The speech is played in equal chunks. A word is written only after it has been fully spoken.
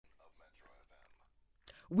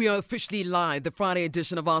We are officially live, the Friday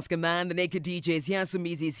edition of Ask a Man. The Naked DJ is here,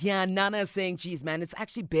 Sumizi is here. Nana is saying, geez, man, it's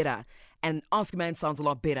actually better. And Ask a Man sounds a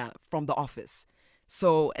lot better from the office.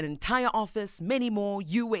 So an entire office, many more,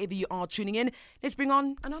 you, wherever you are tuning in. Let's bring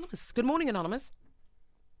on Anonymous. Good morning, Anonymous.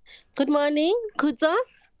 Good morning, Kuza.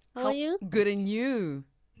 How are you? Good, and you?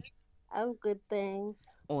 I'm good, thanks.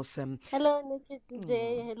 Awesome. Hello, Naked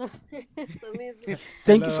DJ. Hello. So amazing.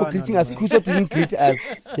 Thank you for greeting us. Kuso didn't greet us.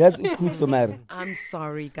 Yes, Kuso Mary. I'm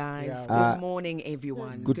sorry, guys. Yeah. Good morning,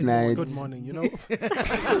 everyone. Good night. Good morning.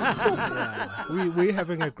 We're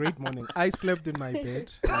having a great morning. I slept in my bed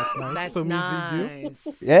last night. That's so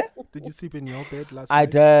nice. Yeah, did you sleep in your bed last I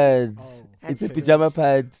night? did. Oh, It's a That's pajama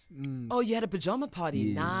pads. Oh, you had a pajama party.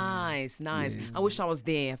 Yes. Nice. Yes. I wish I was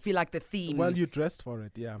there. I feel like the theme. Well, you dressed for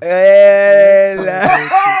it, yeah.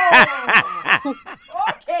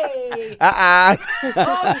 Okay. Uh-uh.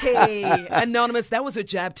 Okay. Anonymous, that was a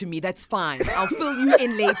jab to me. That's fine. I'll fill you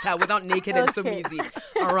in later without naked and so Okay. easy.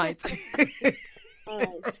 All right. All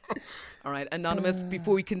right. All right, Anonymous,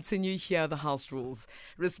 before we continue, here are the house rules.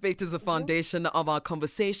 Respect is the foundation of our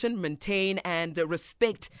conversation. Maintain and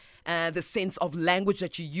respect the sense of language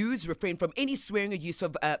that you use. Refrain from any swearing or use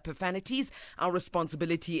of profanities. Our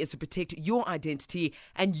responsibility is to protect your identity,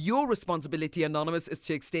 and your responsibility, Anonymous, is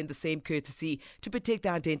to extend the same courtesy to protect the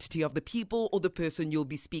identity of the people or the person you'll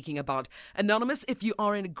be speaking about. Anonymous, if you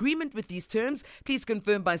are in agreement with these terms, please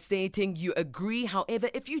confirm by stating you agree.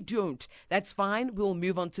 However, if you don't, that's fine. We'll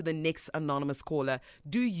move on to the next anonymous caller.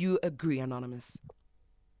 Do you agree, Anonymous?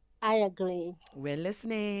 I agree. We're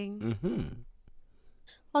listening. Mm-hmm.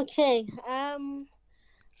 Okay.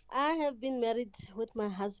 I have been married with my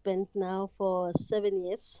husband now for 7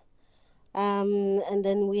 years. And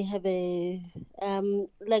then we have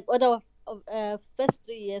like on our first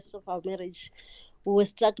 3 years of our marriage, we were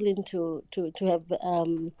struggling to have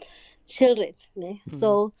children. Ne?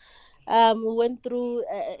 So we went through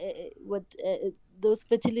those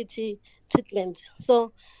fertility treatments.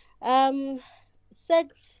 So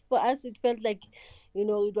sex for us, it felt like,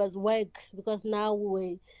 it was work because now we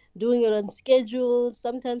were doing it on schedule.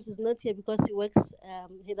 Sometimes he's not here because he works.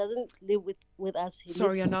 He doesn't live with us.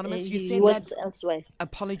 Sorry, Anonymous, you he said works that. elsewhere.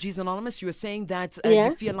 Apologies, Anonymous. You were saying that Yeah.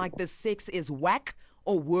 you feel like the sex is whack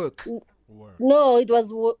or work. Work. No, it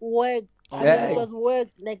was work. I mean, Yeah. it was work.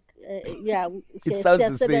 Like, yeah. It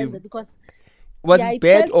sounds the same. Because Was Yeah, it it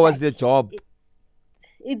bad felt or was like the job?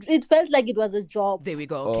 it felt like it was a job. There we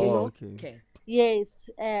go. Oh, Okay. okay. Okay. Yes.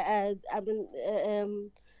 I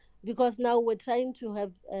mean, because now we're trying to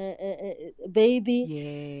have a baby.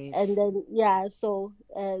 Yes. And then so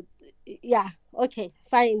okay,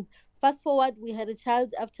 fine. Fast forward, we had a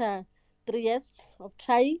child after 3 years of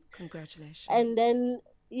trying. Congratulations. And then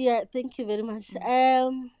thank you very much.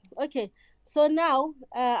 Okay, so now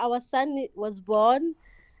our son was born.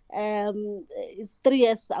 It's 3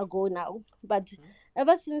 years ago now, but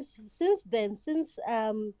ever since then, since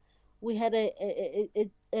we had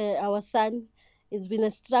our son, it's been a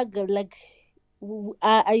struggle. Like,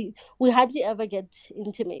 we hardly ever get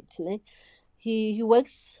intimate. Ne? He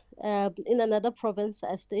works in another province.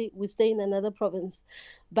 We stay in another province,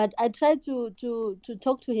 but I try to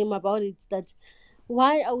talk to him about it. That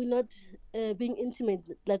why are we not being intimate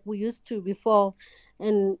like we used to before,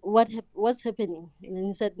 and what's happening? And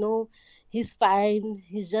he said no, he's fine.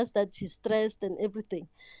 He's just that he's stressed and everything.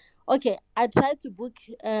 Okay, I tried to book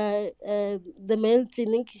the male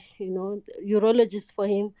clinic, urologist for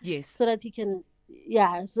him, Yes. so that he can,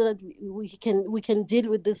 so that we can deal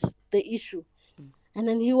with the issue. And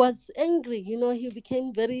then he was angry. He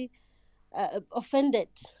became very offended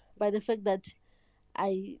by the fact that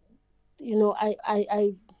I,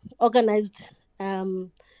 I organized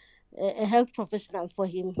a health professional for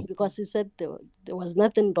him because he said there was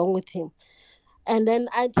nothing wrong with him. And then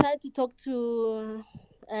I tried to talk to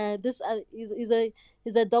this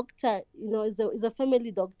is a doctor, is a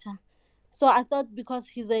family doctor. So I thought because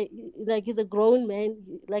he's a grown man,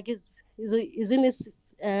 like he's in his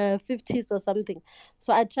 50s or something.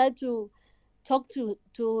 So I tried to talk to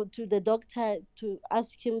the doctor to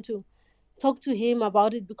ask him to talk to him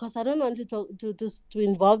about it, because I don't want to talk to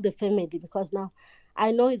involve the family, because now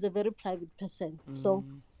I know he's a very private person. So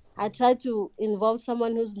I tried to involve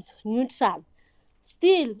someone who's neutral.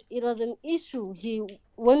 Still, it was an issue.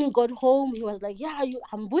 When he got home, he was like, "Yeah, you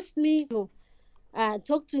ambushed me."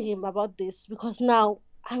 Talk to him about this, because now,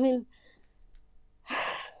 I mean,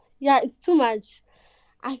 yeah, it's too much.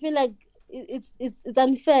 I feel like it's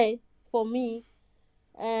unfair for me,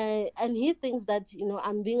 and he thinks that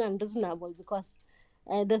I'm being unreasonable because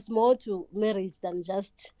there's more to marriage than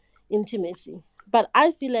just intimacy. But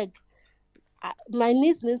I feel like my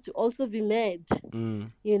niece needs to also be mad,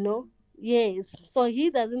 you know. Yes, so he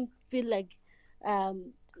doesn't feel like,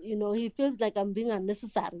 he feels like I'm being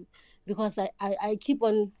unnecessary because I keep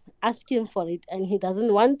on asking for it and he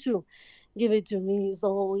doesn't want to give it to me.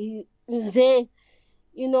 So they,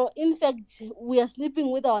 in fact, we are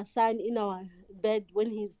sleeping with our son in our bed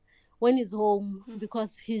when he's home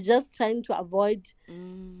because he's just trying to avoid,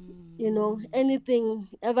 anything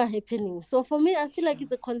ever happening. So for me, I feel like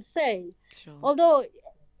it's a concern. Sure. Although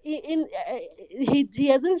he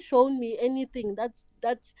hasn't shown me anything that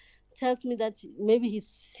tells me that maybe he's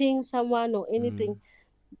seeing someone or anything.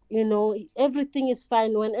 Everything is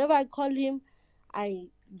fine. Whenever I call him, I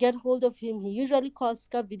get hold of him. He usually calls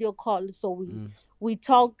Skype video call, so we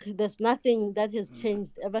talk. There's nothing that has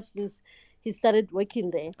changed ever since he started working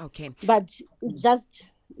there. Okay. But just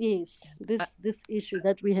yes, this issue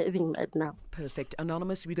that we're having right now. Perfect.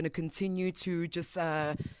 Anonymous, we're going to continue to just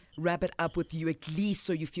wrap it up with you, at least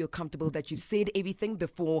so you feel comfortable that you said everything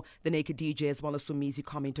before the Naked DJ as well as Somizi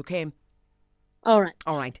comment, okay? All right.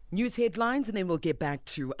 All right. News headlines, and then we'll get back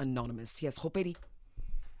to Anonymous. Yes, Hopedi.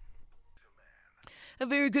 A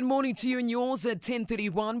very good morning to you and yours at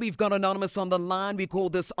 10:31. We've got Anonymous on the line. We call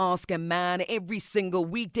this Ask a Man every single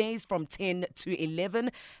weekdays from 10 to 11.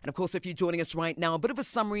 And of course, if you're joining us right now, a bit of a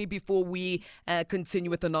summary before we continue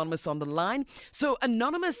with Anonymous on the line. So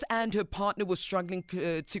Anonymous and her partner were struggling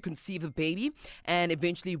to conceive a baby and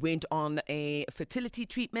eventually went on a fertility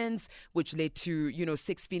treatments, which led to,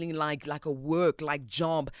 sex feeling like a work, like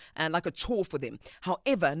job, and like a chore for them.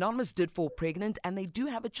 However, Anonymous did fall pregnant and they do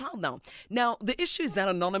have a child now. Now, the issue is that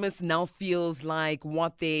Anonymous now feels like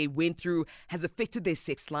what they went through has affected their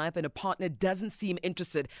sex life and a partner doesn't seem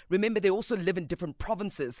interested. Remember, they also live in different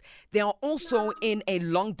provinces. They are also in a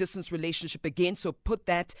long-distance relationship again, so put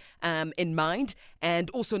that in mind. And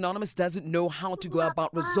also, Anonymous doesn't know how to go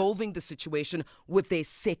about resolving the situation with their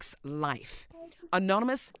sex life.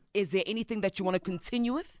 Anonymous, is there anything that you want to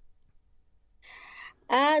continue with?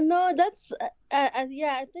 No, that's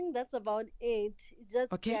I think that's about it.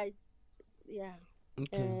 Just okay. Yeah.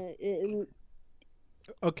 Okay.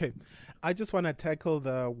 Okay. I just want to tackle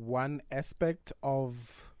the one aspect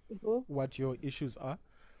of what your issues are.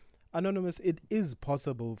 Anonymous, it is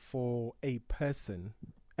possible for a person,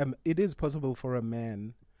 it is possible for a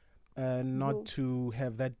man not to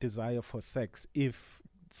have that desire for sex if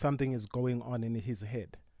something is going on in his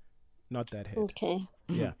head, not that head. Okay.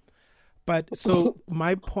 Yeah. But so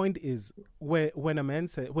my point is, when a man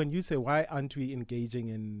when you say, why aren't we engaging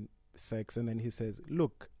in sex, and then he says,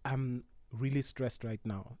 look, I'm really stressed right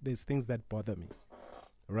now, there's things that bother me,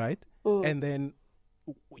 right? And then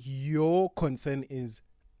your concern is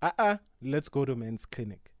let's go to men's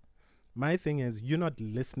clinic. My thing is, you're not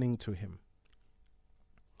listening to him.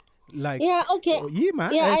 Like, yeah, okay.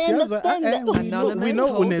 I understand we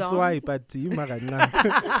know why, but you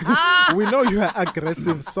we know you are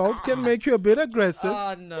aggressive. Salt can make you a bit aggressive.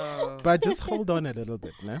 Oh no. But just hold on a little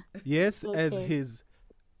bit, nah? Yes, Okay.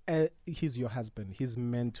 as he's your husband, he's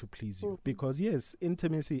meant to please you, because yes,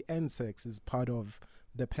 intimacy and sex is part of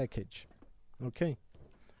the package. Okay.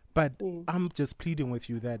 But I'm just pleading with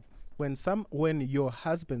you that when your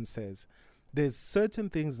husband says, there's certain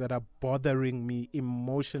things that are bothering me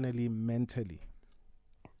emotionally, mentally,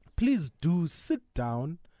 please do sit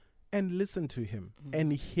down and listen to him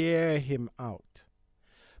and hear him out.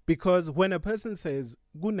 Because when a person says,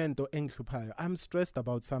 "Gunento enhluphayo," I'm stressed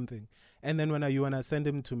about something, and then when you want to send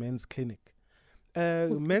him to men's clinic,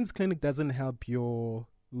 men's clinic doesn't help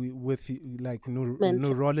with like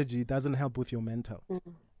neurology, doesn't help with your mental.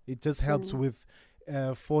 It just helps with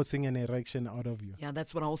forcing an erection out of you. Yeah,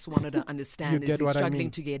 that's what I also wanted to understand. You get he's what I struggling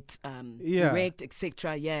mean? to get erect,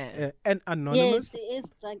 etc. Yeah. And Anonymous, Yes, he is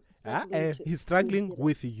struggling. he's struggling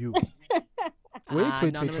with you. Wait.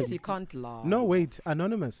 Anonymous, you can't laugh. No, wait,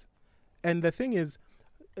 Anonymous. And the thing is,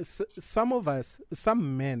 some of us,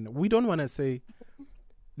 some men, we don't want to say,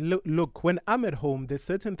 look, when I'm at home, there's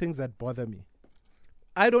certain things that bother me.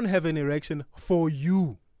 I don't have an erection for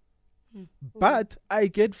you, but I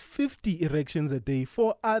get 50 erections a day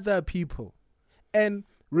for other people. And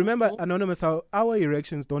remember, Anonymous, our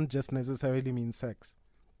erections don't just necessarily mean sex.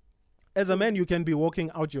 As a man, you can be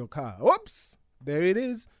walking out your car. Oops! There it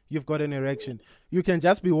is. You've got an erection. You can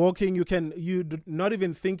just be walking. You're not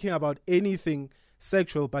even thinking about anything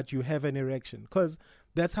sexual, but you have an erection, because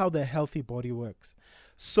that's how the healthy body works.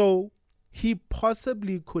 So he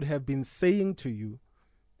possibly could have been saying to you,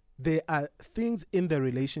 there are things in the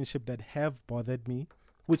relationship that have bothered me,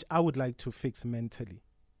 which I would like to fix mentally.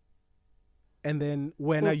 And then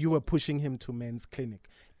when you were pushing him to men's clinic,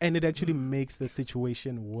 and it actually makes the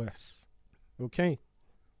situation worse. Okay.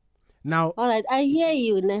 Now, All right, I hear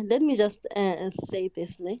you. Let me just say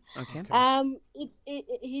this. Okay.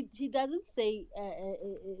 He doesn't say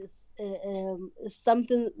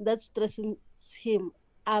something that stresses him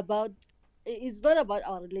about. It's not about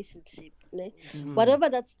our relationship. Whatever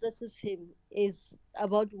that stresses him is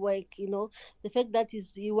about work. The fact that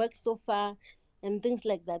he works so far and things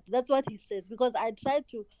like that. That's what he says. Because I tried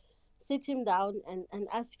to sit him down and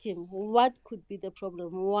ask him what could be the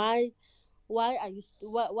problem. Why are you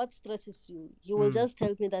what stresses you? You will just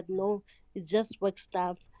tell me that no, it's just work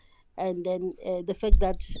stuff, and then the fact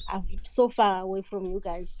that I'm so far away from you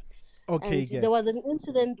guys. okay, And yeah. there was an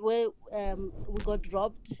incident where we got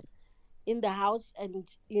robbed in the house, and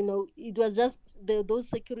it was just those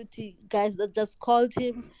security guys that just called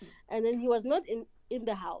him, and then he was not in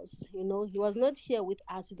the house. He was not here with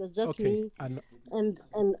us. It was just Okay. me, and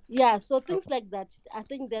yeah. So things like that, I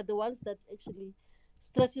think they're the ones that actually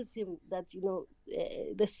stresses him, that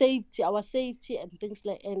the safety, our safety, and things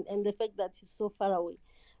like, and the fact that he's so far away.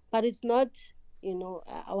 But it's not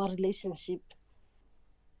our relationship,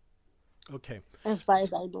 Okay. as far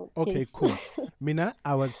as I know. Okay, Yes. cool. Mina,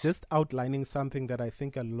 I was just outlining something that I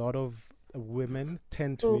think a lot of women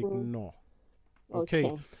tend to ignore.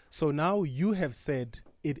 Okay. So now you have said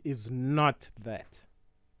it is not that.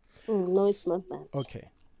 No, it's not that. Okay.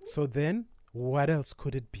 So then what else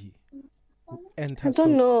could it be? Enter. I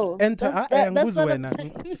don't know. Enter. That's not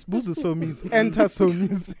Sbuzu so means enter so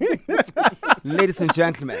means. Ladies and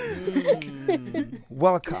gentlemen,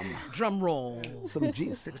 welcome. Drum roll. Some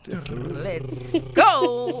G60. Let's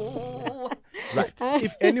go. Right.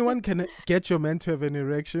 If anyone can get your man to have an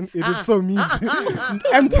erection, it is so means.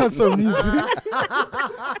 Enter so means.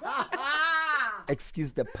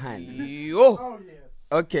 Excuse the pun. Yo.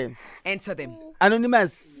 Okay. Enter them.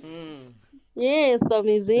 Anonymous. Yeah, so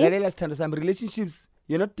amazing. Let's turn to some relationships.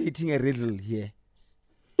 You're not dating a riddle here.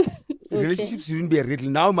 Relationships shouldn't be a riddle.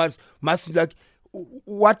 Now must like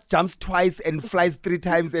what jumps twice and flies 3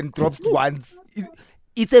 times and drops once.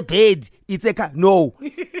 It's a bed. It's a car. No.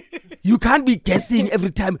 You can't be guessing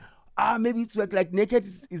every time. Maybe it's like Naked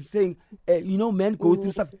is saying, men go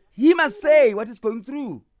through stuff. He must say what is going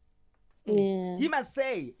through. Yeah. He must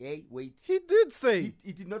say, hey, wait. He did say.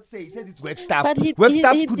 He did not say. He said it's work stuff. But Work he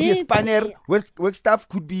stuff could be a did. spanner. Work stuff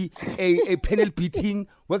could be a panel beating.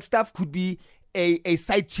 Work stuff could be a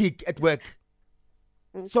side chick at work.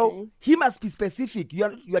 So he must be specific. You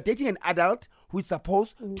are dating an adult who is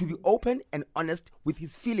supposed to be open and honest with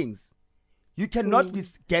his feelings. You cannot be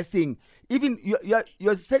guessing. Even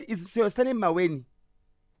your surname Maweni.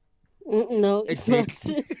 No, it's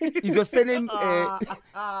Exactly. not. Is your surname Gogo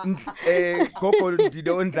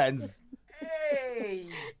Didondans?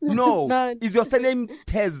 No. not. Is your surname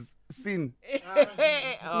Tez Sin?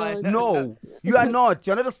 No, No. You are not.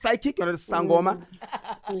 You're not a psychic. You're not a sangoma.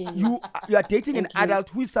 yeah. You are dating an adult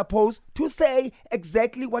who is supposed to say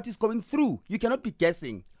exactly what is going through. You cannot be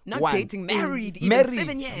guessing. Not One. dating, married, even Married.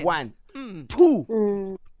 7 years. One.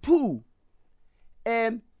 Two.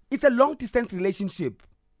 It's a long distance relationship.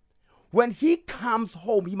 When he comes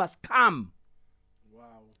home, he must come.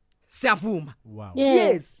 Siyavuma. Wow.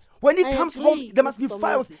 Yes. When he I comes agree home, there must be with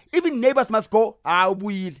files. Somazi. Even neighbors must go,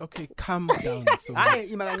 will. Okay, calm down. So Aye,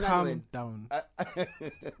 calm Imakancane. down.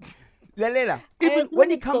 Lalela. I Even agree when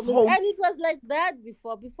he with comes Somazi. home, and it was like that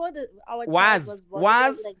before our child was born. It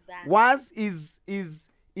was like that.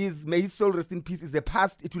 is may his soul rest in peace, is a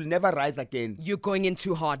past. It will never rise again. You're going in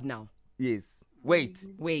too hard now. Yes. Wait.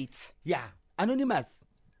 Wait. Yeah. Anonymous.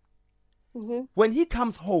 Mhm. When he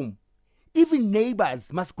comes home, even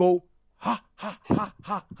neighbors must go, ha, ha, ha,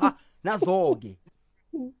 ha, ha. Nazoge.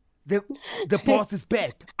 The boss is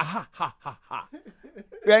back. Ha, ha, ha, ha.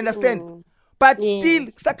 You understand? But still,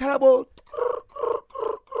 Sakarabo,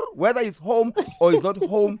 whether he's home or he's not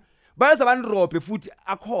home,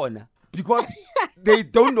 because they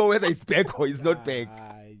don't know whether he's back or he's not back.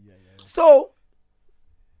 So,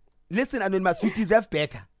 listen, Anonymous, you deserve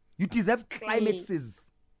better. You deserve climaxes.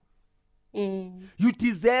 You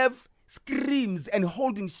deserve screams and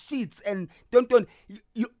holding sheets and don't.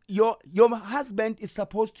 Your husband is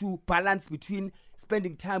supposed to balance between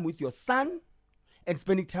spending time with your son and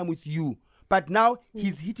spending time with you. But now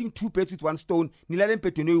he's hitting 2 birds with 1 stone.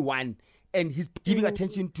 One, and he's giving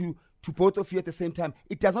attention to both of you at the same time.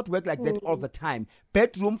 It does not work like that all the time.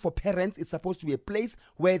 Bedroom for parents is supposed to be a place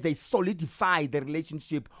where they solidify the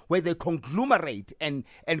relationship, where they conglomerate and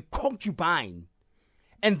concubine.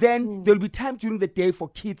 And then there'll be time during the day for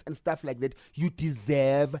kids and stuff like that. You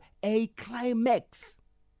deserve a climax.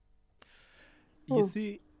 You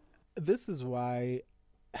see, this is why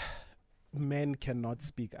men cannot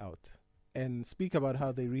speak out and speak about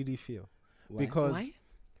how they really feel. Why? Because Why?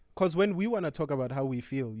 Because when we want to talk about how we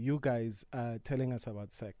feel, you guys are telling us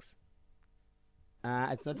about sex.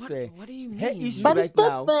 It's not fair. What do you Her mean? issue But right it's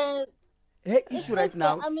not now. fair. Her It's issue not right fair.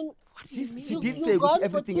 now. I mean, She you did you say gone for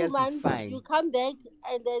everything 2 else months, is fine. you come back,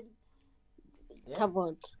 and then come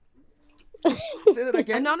on. Say that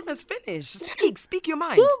again. Anonymous, finish. Speak your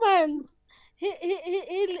mind. 2 months.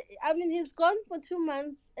 I mean, he's gone for 2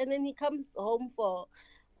 months, and then he comes home for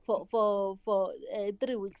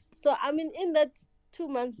 3 weeks. So I mean, in that 2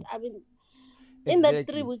 months, I mean, in that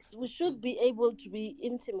 3 weeks, we should be able to be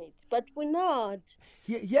intimate, but we're not.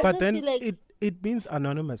 Yes. But just then feel like- it means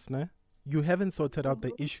anonymous, nah? You haven't sorted out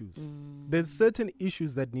the issues. There's certain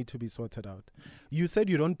issues that need to be sorted out. You said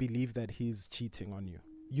you don't believe that he's cheating on you.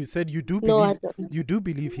 You said you do No, I believe don't. you do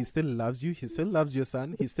believe he still loves you, he still loves your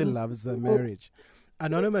son, he still loves the marriage.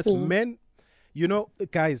 Anonymous men, you know,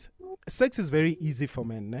 guys, sex is very easy for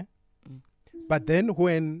men, nah? But then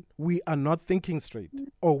when we are not thinking straight,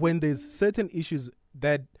 or when there's certain issues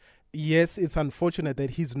that, yes, it's unfortunate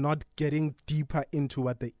that he's not getting deeper into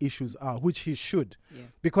what the issues are, which he should. Yeah.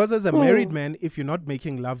 Because as a married man, if you're not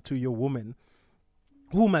making love to your woman,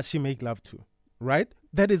 who must she make love to? Right?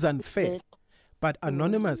 That is unfair. Yes. But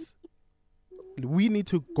Anonymous, we need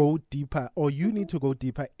to go deeper, or you need to go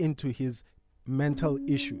deeper into his mental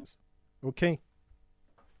issues. Okay?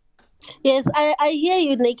 Yes, I hear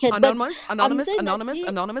you, Naked. but Anonymous, I'm anonymous, saying that anonymous, he-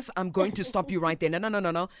 anonymous. I'm going to stop you right there.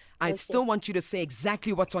 No. I still want you to say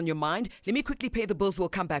exactly what's on your mind. Let me quickly pay the bills. We'll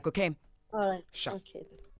come back, okay? All right. Sure. Okay.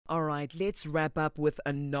 All right, let's wrap up with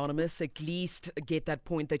Anonymous. At least get that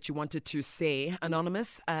point that you wanted to say.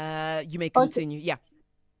 Anonymous, you may continue. Yeah.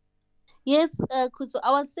 Yes, because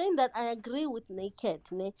I was saying that I agree with Naked.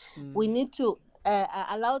 We need to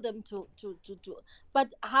allow them to. But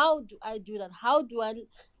how do I do that? How do I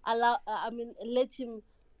allow? Let him.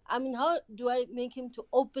 I mean, how do I make him to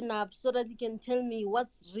open up so that he can tell me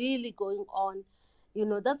what's really going on? You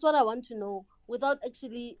know, that's what I want to know without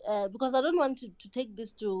actually, because I don't want to take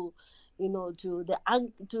this to, you know, to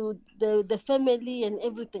the family and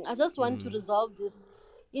everything. I just want to resolve this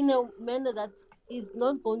in a manner that is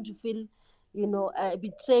not going to feel, you know,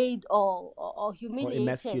 betrayed or Or humiliated.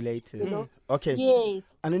 emasculated. You know. Okay. Yes.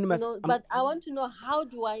 Anonymous. You know, but I want to know, how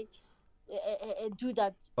do I do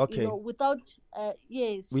that? Okay. You know, without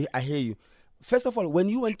yes. I hear you. First of all, when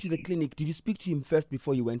you went to the clinic, did you speak to him first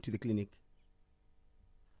before you went to the clinic?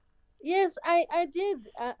 Yes, I did.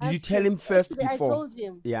 Did you tell him first Actually, before? I told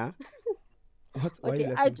him. Yeah. What? Why are you Okay,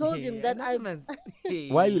 laughing? I told him that I. Anonymous.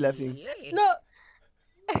 Why are you laughing? No.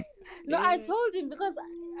 No, I told him because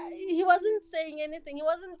he wasn't saying anything. He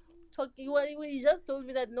wasn't talking. He just told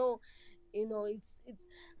me that no, you know, it's.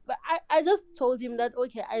 But I just told him that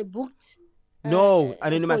okay, I booked. No, for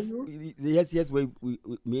Anonymous. you. Yes, we,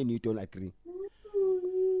 me and you don't agree.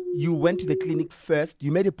 You went to the clinic first.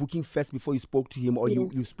 You made a booking first before you spoke to him, or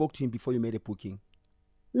you spoke to him before you made a booking.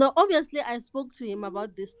 No, obviously I spoke to him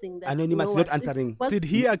about this thing. That, Anonymous, you know not what, answering. what's- Did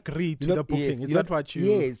he agree to You're the not- booking? yes, Is you're that not- what you...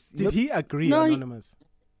 yes, you're Did not- he agree, No, Anonymous?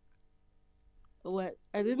 Well,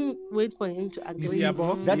 I didn't wait for him to agree. Yeah,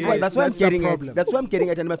 Bo. That's Yes, why I'm that's the getting problem. at. That's why I'm getting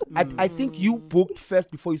at. Anonymous. I think you booked first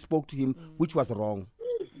before you spoke to him, which was wrong.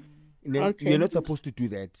 Okay. You're not supposed to do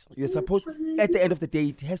that. You're supposed, at the end of the day,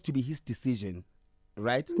 it has to be his decision,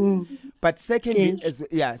 right? But secondly,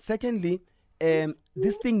 Yes. secondly,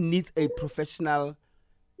 this thing needs a professional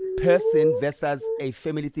person versus a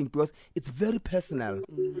family thing, because it's very personal,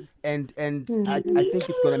 and I think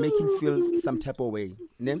it's gonna make him feel some type of way.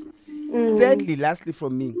 Ne? Thirdly, lastly,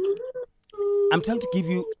 from me, I'm trying to give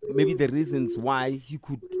you maybe the reasons why he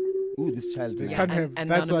could. Ooh, this child. Yeah. Can't have,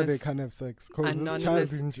 that's why they Anonymous. can't have sex. Because this Anonymous.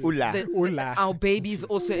 child's injured. Ula. Our baby's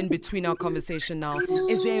also in between our conversation now.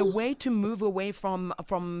 Is there a way to move away from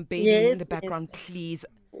baby in the Yes, background, yes. please?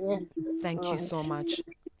 Yeah. Thank you so much.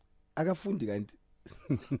 Akafundi kanti.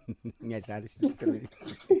 Ngiyazala, she's three.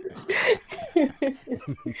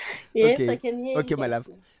 Yes, Okay. I can hear Okay, you. my love.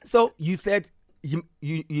 So you said you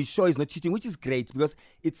sure he's not cheating, which is great, because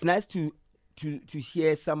it's nice to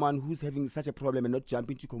hear someone who's having such a problem and not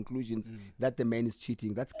jumping to conclusions that the man is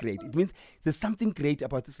cheating. That's great. It means there's something great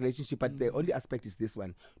about this relationship, but the only aspect is this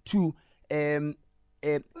one. Two, does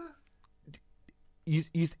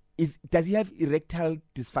he have erectile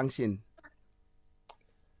dysfunction?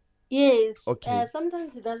 Yes. Okay.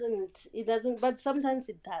 Sometimes it doesn't. It doesn't. But sometimes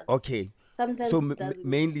it does. Okay. Sometimes So it doesn't.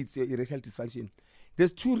 mainly it's your erectile dysfunction.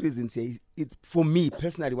 There's two reasons here. It's for me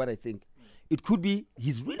personally what I think. It could be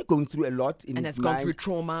he's really going through a lot in And his has gone mind. through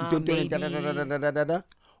trauma, Don't- maybe.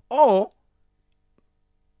 Or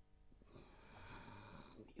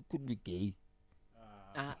it could be gay.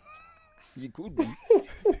 He could be.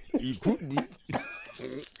 He could be.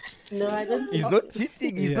 No, I don't. He's not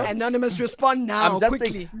cheating. He's not. Anonymous, respond now, I'm just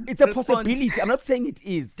quickly. saying it's a Respond. possibility. I'm not saying it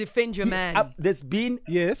is. Defend your man. There's been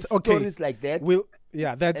Yes, okay. stories like that.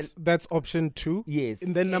 That's option 2. Yes.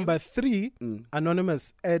 And then number 3,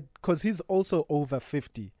 Anonymous, because he's also over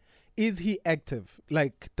 50. Is he active?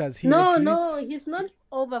 Like, does he? No, at least- no, he's not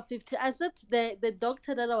over 50. I said the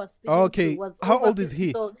doctor that I was speaking Okay. to was How over old is 50,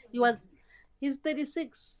 he? So he's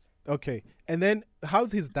 36. Okay. And then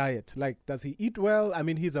how's his diet? Like, does he eat well? I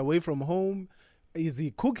mean, he's away from home. Is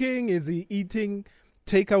he cooking? Is he eating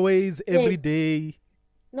takeaways every Yes. day?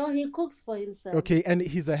 No, he cooks for himself. Okay. And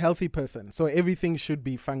he's a healthy person. So everything should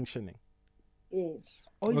be functioning. Yes.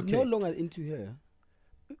 Oh, he's Okay. no longer into her.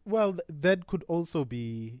 Well, that could also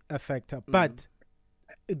be a factor. But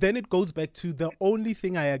then it goes back to the only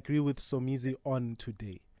thing I agree with Somizi on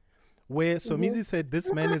today, where Somizi said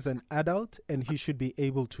this man is an adult and he should be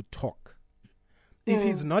able to talk. If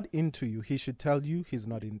he's not into you, he should tell you he's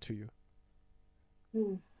not into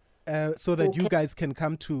you. So that you guys can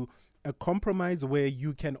come to a compromise where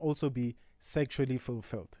you can also be sexually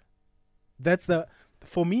fulfilled.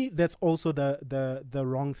 For me, that's also the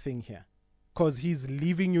wrong thing here. Because he's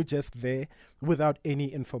leaving you just there without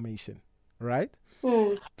any information, right?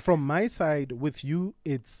 From my side, with you,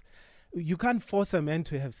 it's you can't force a man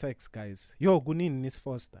to have sex, guys. Yo, gunin is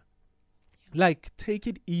forced. Like, take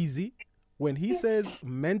it easy. When he says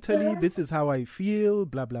mentally, this is how I feel,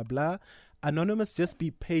 blah, blah, blah. Anonymous, just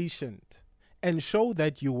be patient and show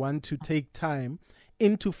that you want to take time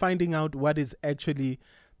into finding out what is actually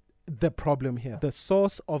the problem here, the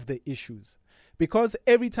source of the issues. Because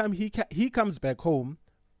every time he comes back home,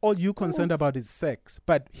 all you concerned about is sex.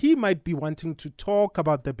 But he might be wanting to talk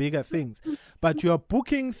about the bigger things. But you're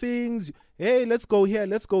booking things. Hey, let's go here,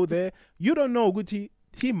 let's go there. You don't know, Guti.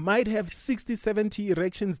 He might have 60, 70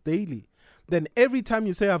 erections daily. Then every time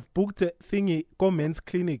you say, I've booked a thingy, go men's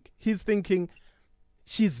clinic, he's thinking,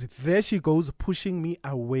 she's there, she goes, pushing me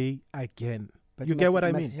away again. But you get what I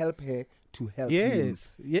you mean? must help her to help him.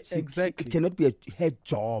 Yes, exactly. It cannot be her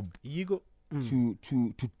job You go.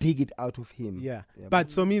 to dig it out of him. Yeah. But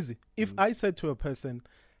Somizi, if I said to a person,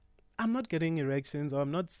 I'm not getting erections or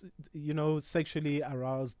I'm not, sexually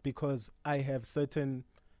aroused because I have certain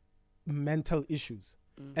mental issues.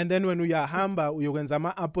 And then when we are hamba, we can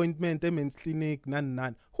have appointment, men's clinic,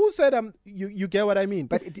 nan. Who said you get what I mean?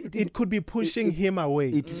 But it could be pushing him away.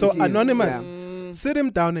 it So is, Anonymous, yeah. sit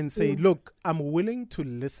him down and say, look, I'm willing to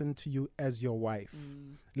listen to you as your wife.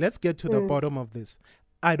 Let's get to the bottom of this.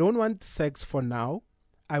 I don't want sex for now.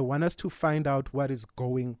 I want us to find out what is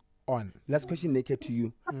going on. Last question, Naked, to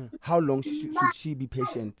you. How long should she be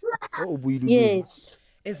patient? Oh, Yes.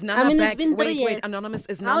 Is Nana it's back? been 3 Wait, years. Anonymous,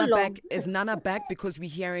 is How Nana long? back? Is Nana back because we're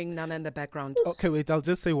hearing Nana in the background? Okay, wait, I'll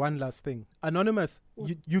just say one last thing. Anonymous,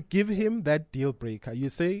 you give him that deal breaker. You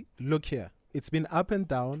say, look here, it's been up and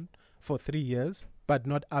down for 3 years, but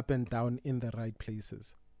not up and down in the right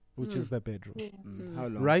places, which is the bedroom. How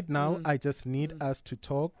long? Right now, I just need us to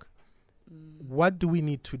talk. What do we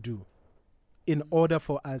need to do in order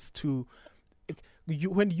for us to...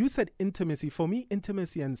 when you said intimacy, for me,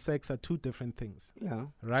 intimacy and sex are two different things. Yeah.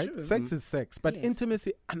 Right? True. Sex is sex, but Yes.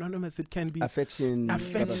 intimacy, Anonymous, it can be Affection. blah, blah,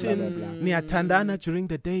 blah, blah, affection. blah. Niatandana during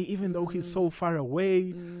the day, even though he's so far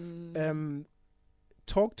away.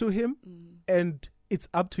 Talk to him, and it's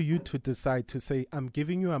up to you to decide to say, I'm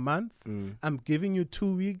giving you a month, I'm giving you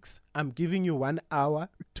 2 weeks, I'm giving you 1 hour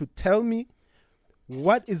to tell me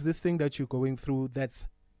what is this thing that you're going through that's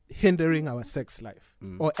hindering our sex life,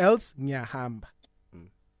 or else nyahamba.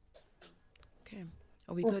 Okay.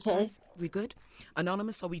 Are we good, Okay. guys? We good?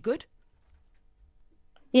 Anonymous, are we good?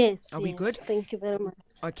 Yes. Are we yes. good? Thank you very much.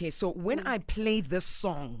 Okay, so when I play this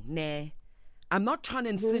song, I'm not trying to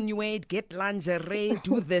insinuate, get lingerie,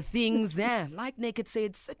 do the things. Like Naked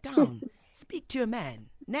said, sit down, speak to your man.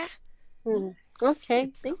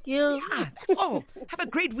 Okay. Thank you. Yeah, that's all. Have a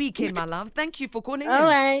great weekend, my love. Thank you for calling All in.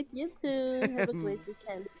 right. You too. Have a great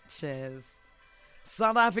weekend. Cheers.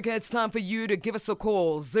 South Africa, it's time for you to give us a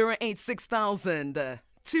call. 086,000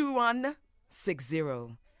 2160.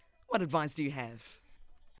 What advice do you have?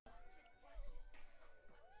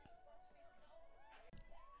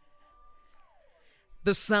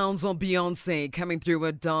 The sounds of Beyonce coming through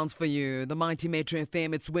with Dance for You. The Mighty Metro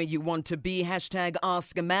FM, it's where you want to be. Hashtag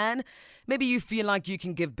Ask a Man. Maybe you feel like you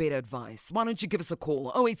can give better advice. Why don't you give us a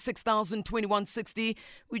call? 086,000 2160.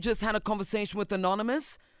 We just had a conversation with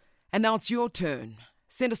Anonymous. And now it's your turn.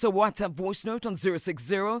 Send us a WhatsApp voice note on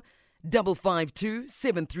 060 552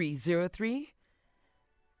 7303.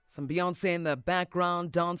 Some Beyonce in the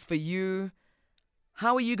background, Dance for You.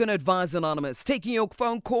 How are you going to advise Anonymous? Taking your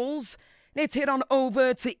phone calls. Let's head on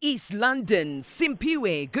over to East London.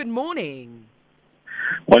 Simpiwe, good morning.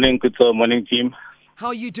 Morning, Kuto. Morning, team. How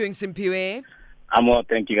are you doing, Simpiwe? I'm well,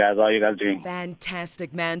 thank you, guys. How are you guys doing?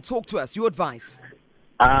 Fantastic, man. Talk to us. Your advice.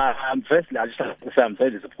 Firstly, I just have to say I'm so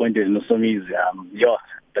disappointed in Usomi's,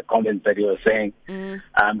 the comments that he was saying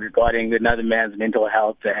regarding another man's mental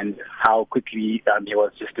health and how quickly he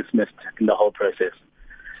was just dismissed in the whole process.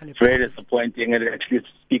 100%. It's very disappointing, and it actually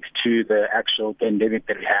speaks to the actual pandemic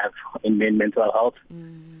that we have in mental health.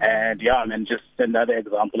 And just another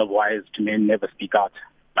example of why is to men never speak out.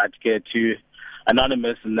 But to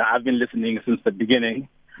Anonymous, and I've been listening since the beginning.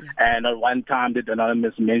 And at one time did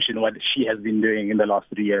Anonymous mention what she has been doing in the last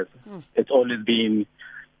 3 years. It's always been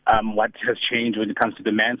what has changed when it comes to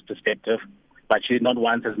the man's perspective, but she not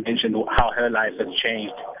once has mentioned how her life has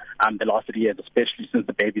changed the last 3 years, especially since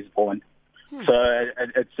the baby's born. So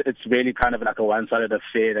it's really kind of like a one-sided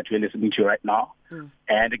affair that we're listening to right now.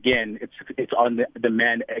 And again, it's on the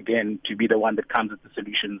man again to be the one that comes with the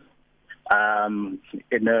solutions.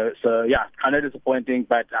 So kind of disappointing,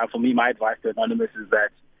 but for me, my advice to Anonymous is that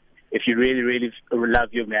if you really, really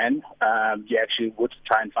love your man, you actually would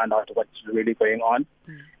try and find out what's really going on.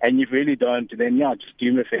 And if you really don't, then just do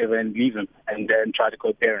him a favor and leave him and then try to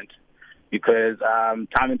co-parent. Because time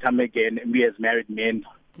and time again, we as married men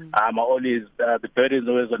are always, the burden is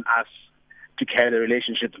always on us to carry the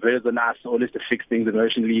relationship. The burden is on us always to fix things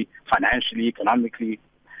emotionally, financially, economically.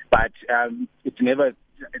 But it's never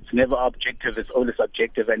objective, it's always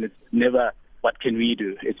subjective, and it's never what can we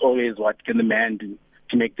do. It's always what can the man do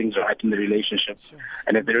to make things right in the relationship.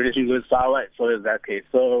 And if the relationship goes sour, it's always that case.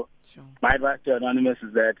 So my advice to Anonymous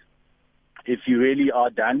is that if you really are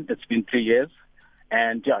done, it's been 3 years,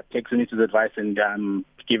 and take Sunita's advice and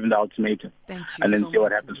give him the ultimatum. And then see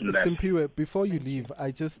what happens from there. Simpiwe, before you leave,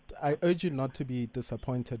 I urge you not to be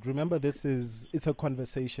disappointed. Remember, it's a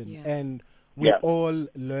conversation, and we all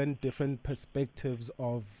learn different perspectives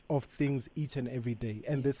of things each and every day,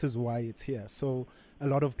 and this is why it's here. So a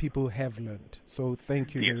lot of people have learned. So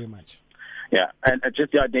thank you very much. Yeah, and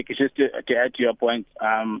just Nick, just to add to your point,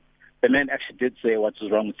 the man actually did say what was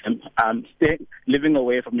wrong with him. Living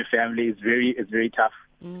away from your family is very tough.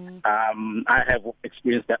 I have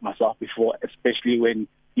experienced that myself before, especially when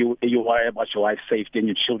you worry about your wife's safety and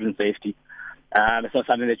your children's safety. It's not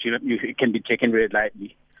something that you can be taken very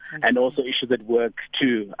lightly. And also issues at work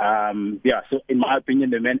too. So in my opinion,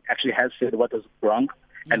 the man actually has said what was wrong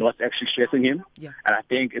and what's actually stressing him. And I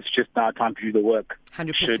think it's just now time to do the work.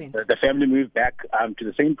 100%. Should the family move back to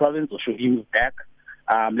the same province, or should he move back?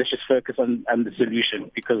 Let's just focus on the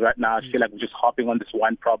solution, because right now I feel like we're just hopping on this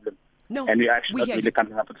one problem. No, and we're actually not really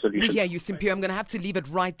coming up with a solution. We hear you, Simpiwe. I'm going to have to leave it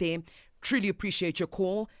right there. Truly appreciate your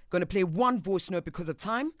call. Going to play one voice note because of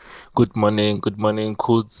time. Good morning,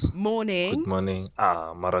 Kuds. Morning. Good morning.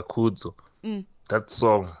 Marakudzo. That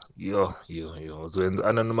song, when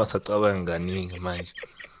Anonymous manje.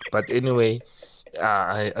 But anyway,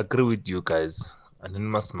 I agree with you guys.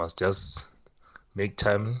 Anonymous must just make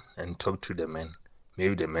time and talk to the man.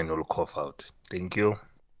 Maybe the man will cough out. Thank you.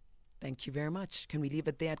 Thank you very much. Can we leave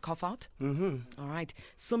it there at cough out? All right.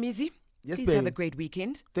 Somizi, yes, please babe. have a great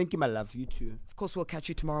weekend. Thank you, my love. You too. Of course, we'll catch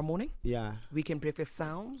you tomorrow morning. Yeah. Weekend breakfast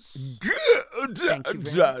sounds. Good. Thank you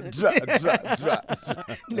very much.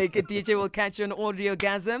 Naked DJ will catch you on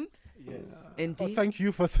Audiogasm. Yes. Indeed. Oh, thank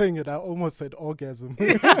you for saying it. I almost said orgasm.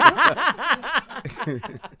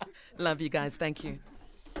 Love you guys. Thank you.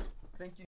 Thank you.